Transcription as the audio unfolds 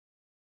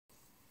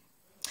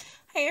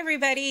Hi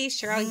everybody,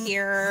 Cheryl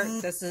here.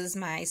 This is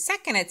my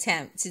second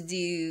attempt to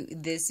do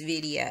this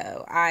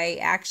video. I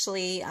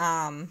actually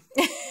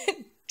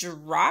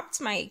dropped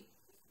my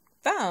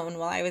phone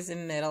while I was in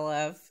the middle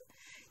of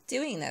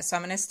doing this. So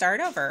I'm going to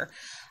start over.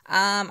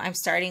 I'm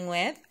starting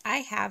with, I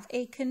have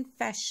a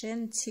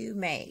confession to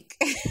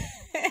make.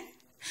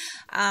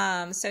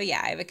 So yeah,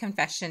 I have a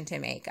confession to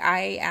make.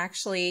 I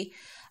actually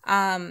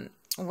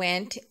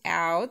went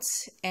out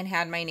and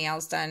had my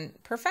nails done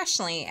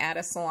professionally at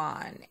a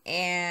salon,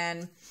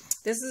 and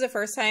this is the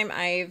first time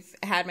I've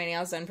had my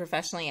nails done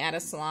professionally at a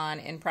salon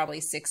in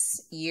probably 6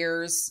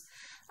 years.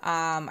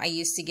 I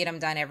used to get them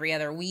done every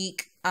other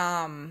week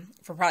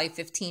for probably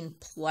 15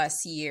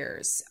 plus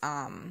years,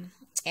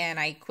 and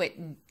I quit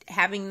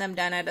having them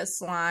done at a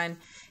salon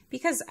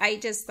because I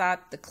just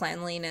thought the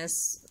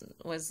cleanliness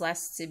was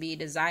less to be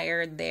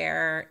desired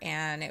there,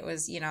 and it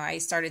was, I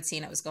started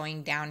seeing it was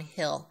going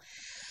downhill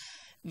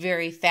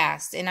very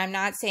fast. And I'm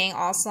not saying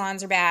all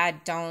salons are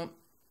bad. Don't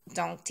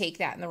take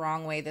that in the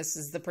wrong way. This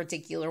is the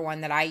particular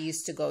one that I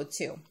used to go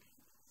to.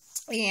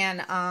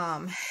 And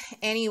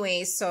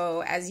anyway,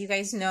 so as you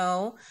guys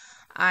know,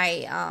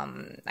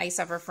 I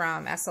suffer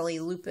from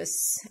SLE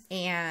lupus,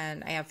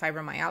 and I have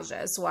fibromyalgia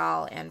as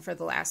well. And for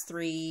the last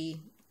 3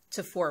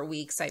 to 4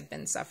 weeks, I've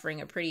been suffering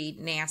a pretty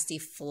nasty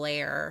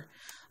flare,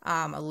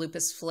 a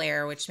lupus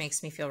flare, which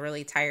makes me feel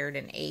really tired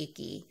and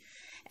achy.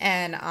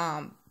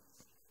 And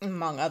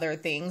among other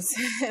things.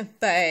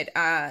 But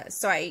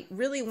so I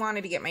really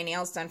wanted to get my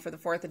nails done for the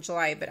 4th of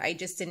July, but I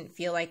just didn't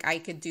feel like I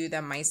could do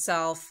them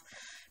myself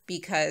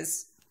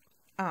because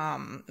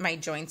my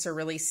joints are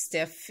really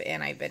stiff,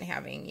 and I've been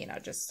having,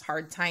 just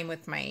hard time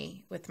with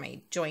my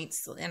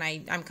joints, and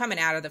I'm coming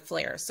out of the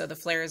flare. So the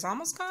flare is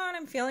almost gone.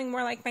 I'm feeling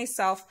more like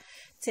myself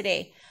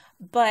today.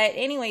 But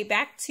anyway,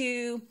 back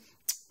to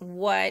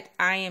what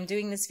I am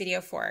doing this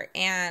video for.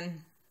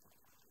 And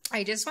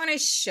I just want to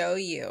show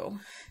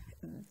you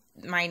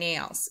my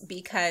nails,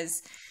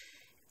 because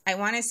I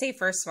want to say,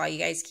 first of all, you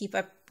guys keep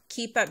up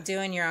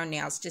doing your own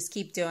nails. Just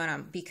keep doing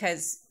them,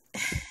 because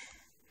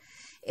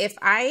if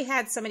I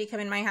had somebody come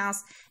in my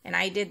house and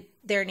I did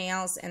their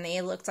nails and they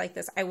looked like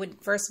this, I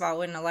would, first of all,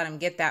 wouldn't have let them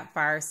get that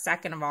far.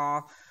 Second of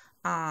all,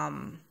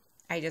 I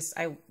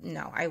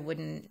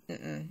wouldn't,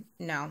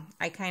 no,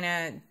 I kind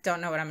of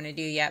don't know what I'm going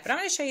to do yet, but I'm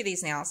going to show you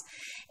these nails,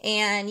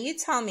 and you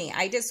tell me.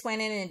 I just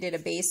went in and did a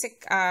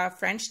basic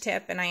French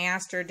tip, and I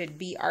asked her to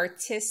be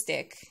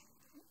artistic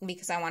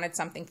because I wanted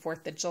something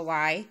 4th of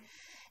July,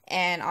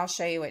 and I'll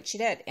show you what she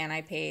did. And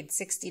I paid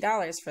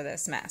 $60 for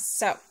this mess.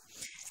 So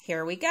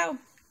here we go.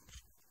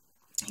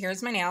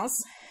 Here's my nails,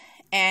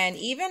 and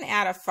even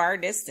at a far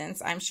distance,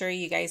 I'm sure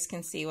you guys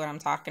can see what I'm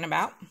talking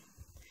about,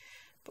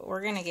 but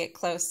we're going to get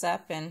close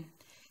up and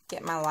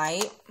get my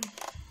light.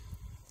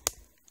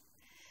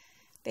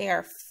 They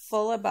are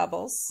full of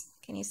bubbles.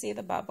 Can you see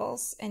the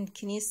bubbles? And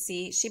can you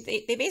see,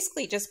 they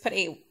basically just put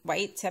a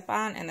white tip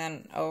on and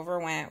then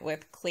overwent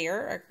with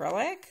clear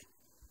acrylic.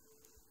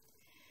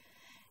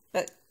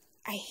 But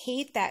I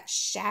hate that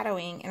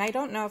shadowing, and I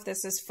don't know if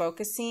this is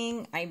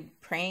focusing. I'm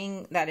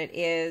praying that it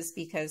is,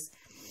 because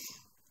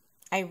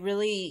I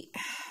mean,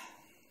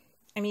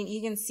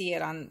 you can see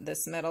it on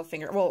this middle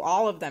finger. Well,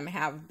 all of them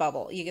have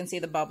bubble. You can see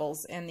the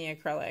bubbles in the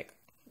acrylic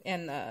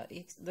and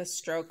the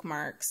stroke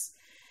marks.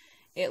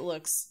 It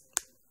looks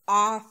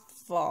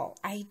awful.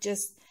 I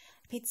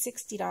paid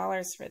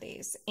 $60 for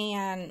these,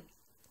 and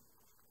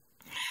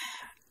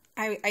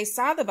I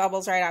saw the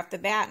bubbles right off the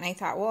bat, and I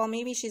thought, well,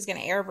 maybe she's going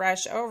to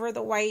airbrush over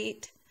the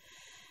white,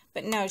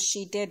 but no,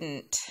 she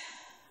didn't.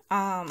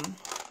 I'm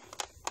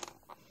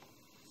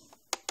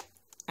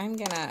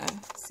going to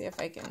see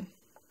if I can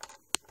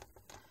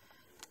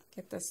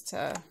get this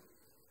to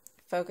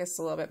focus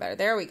a little bit better.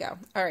 There we go.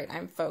 All right,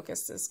 I'm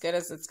focused as good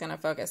as it's going to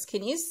focus.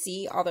 Can you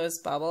see all those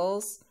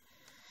bubbles?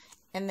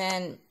 And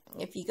then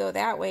if you go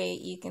that way,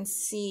 you can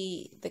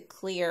see the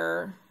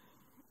clear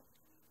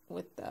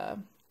with the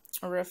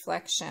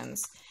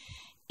reflections.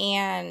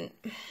 And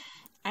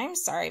I'm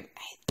sorry,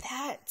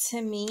 that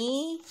to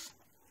me,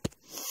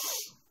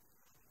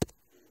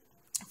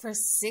 for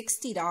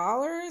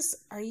 $60,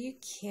 are you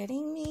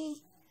kidding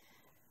me?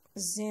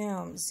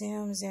 Zoom,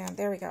 zoom, zoom.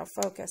 There we go.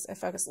 Focus. I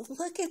focus.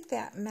 Look at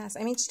that mess.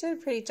 I mean, she did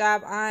a pretty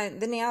job on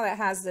the nail that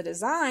has the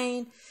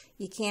design.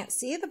 You can't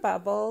see the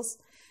bubbles,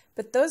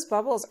 but those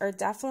bubbles are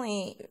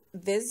definitely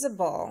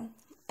visible.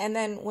 And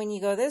then when you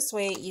go this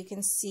way, you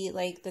can see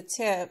like the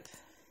tip,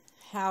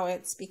 how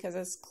it's, because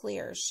it's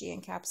clear. She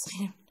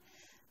encapsulated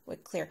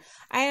with clear.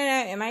 I don't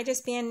know. Am I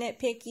just being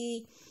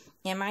nitpicky?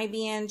 Am I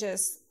being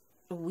just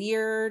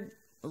weird?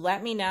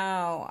 Let me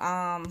know.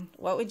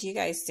 What would you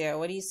guys do?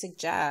 What do you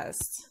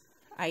suggest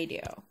I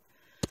do?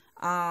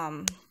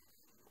 I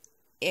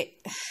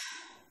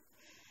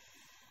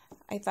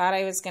thought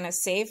I was going to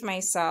save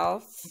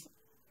myself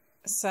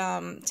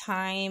some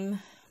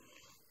time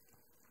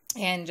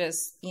and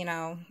just,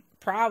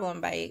 problem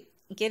by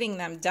getting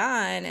them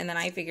done. And then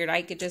I figured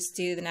I could just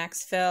do the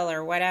next fill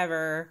or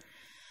whatever.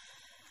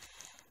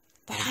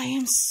 But I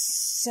am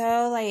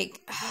so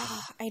like,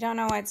 I don't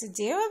know what to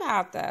do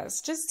about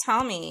this. Just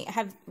tell me,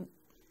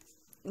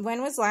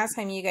 when was the last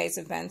time you guys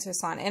have been to a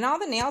salon? And all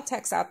the nail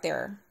techs out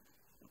there,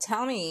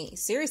 tell me,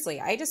 seriously,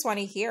 I just want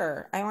to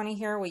hear. I want to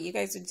hear what you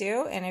guys would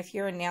do. And if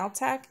you're a nail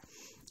tech,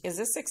 is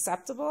this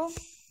acceptable?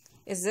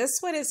 Is this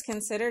what is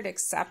considered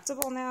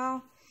acceptable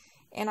now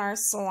in our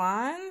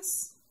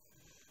salons?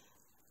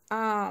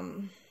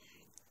 I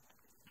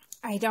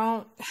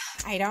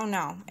don't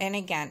know. And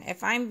again,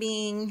 if I'm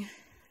being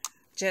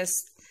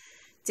just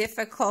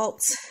difficult,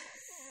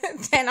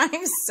 then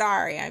I'm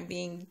sorry, I'm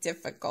being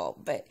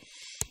difficult. But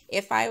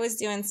if I was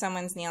doing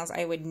someone's nails,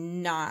 I would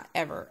not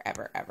ever,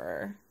 ever,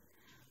 ever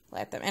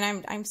let them.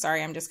 And I'm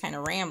sorry, I'm just kind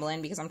of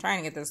rambling because I'm trying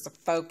to get this to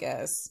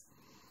focus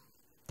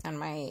on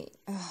my,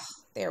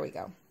 there we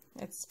go.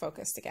 It's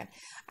focused again.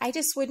 I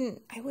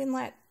wouldn't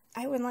let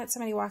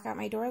somebody walk out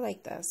my door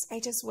like this. I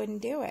just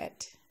wouldn't do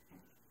it.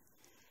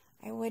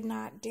 I would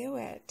not do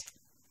it.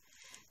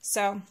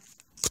 So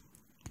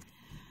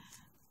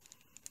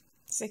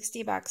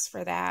 $60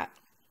 for that.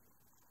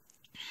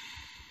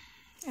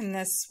 And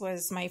this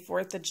was my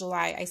 4th of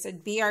July. I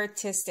said, be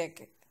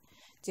artistic.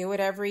 Do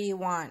whatever you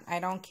want. I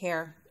don't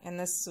care. And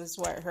this was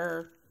what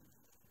her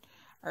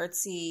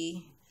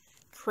artsy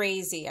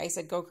crazy. I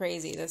said, go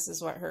crazy. This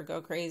is what her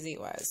go crazy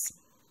was.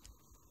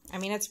 I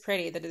mean, it's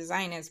pretty. The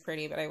design is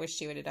pretty, but I wish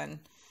she would have done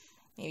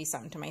maybe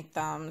something to my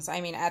thumbs.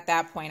 I mean, at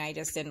that point, I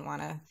just didn't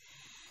want to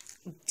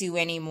do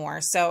any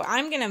more. So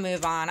I'm going to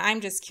move on. I'm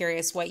just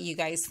curious what you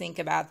guys think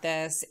about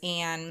this.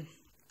 And,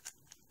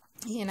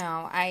 you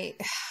know,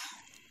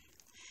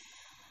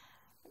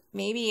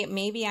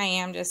 maybe I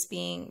am just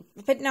being,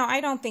 but no, I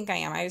don't think I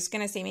am. I was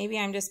going to say, maybe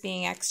I'm just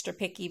being extra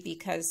picky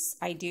because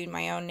I do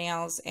my own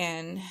nails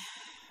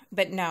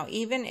but no,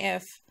 even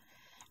if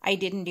I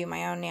didn't do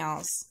my own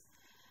nails,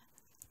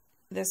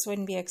 this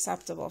wouldn't be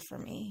acceptable for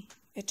me.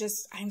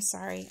 I'm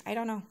sorry. I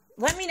don't know.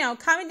 Let me know.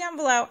 Comment down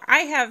below. I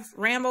have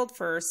rambled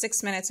for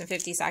 6 minutes and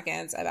 50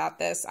 seconds about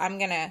this. I'm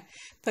going to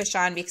push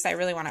on because I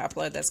really want to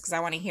upload this because I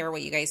want to hear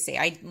what you guys say.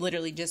 I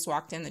literally just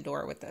walked in the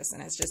door with this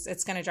and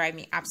it's going to drive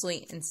me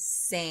absolutely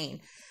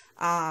insane.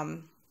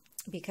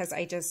 Because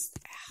I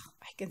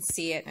can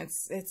see it.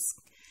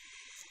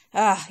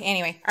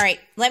 Anyway. All right.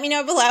 Let me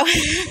know below.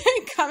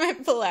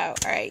 Comment below.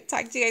 All right.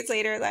 Talk to you guys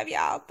later. Love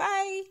y'all.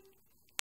 Bye.